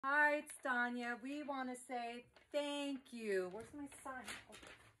right, Stanya, we want to say thank you. Where's my sign? Oh.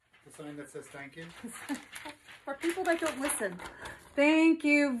 The sign that says thank you? For people that don't listen, thank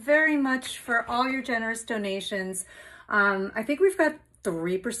you very much for all your generous donations. I think we've got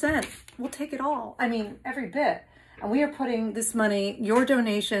 3%. We'll take it all. I mean, every bit. And we are putting this money, your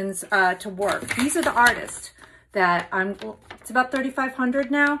donations, to work. These are the artists that it's about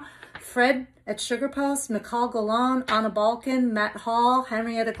 3,500 now. Fred at Sugar Post, Mikhail Golan, Anna Balkan, Matt Hall,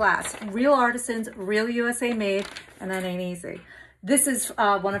 Henrietta Glass. Real artisans, real USA made, and that ain't easy. This is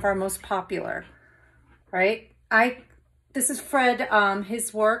one of our most popular, right? This is Fred,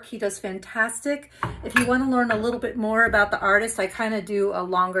 his work. He does fantastic. If you want to learn a little bit more about the artist, I kind of do a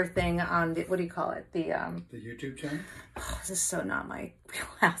longer thing on the, what do you call it? The YouTube channel? Oh, this is so not my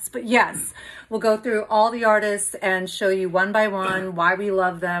wheelhouse, but yes, we'll go through all the artists and show you one by one why we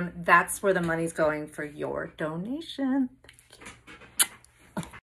love them. That's where the money's going for your donation.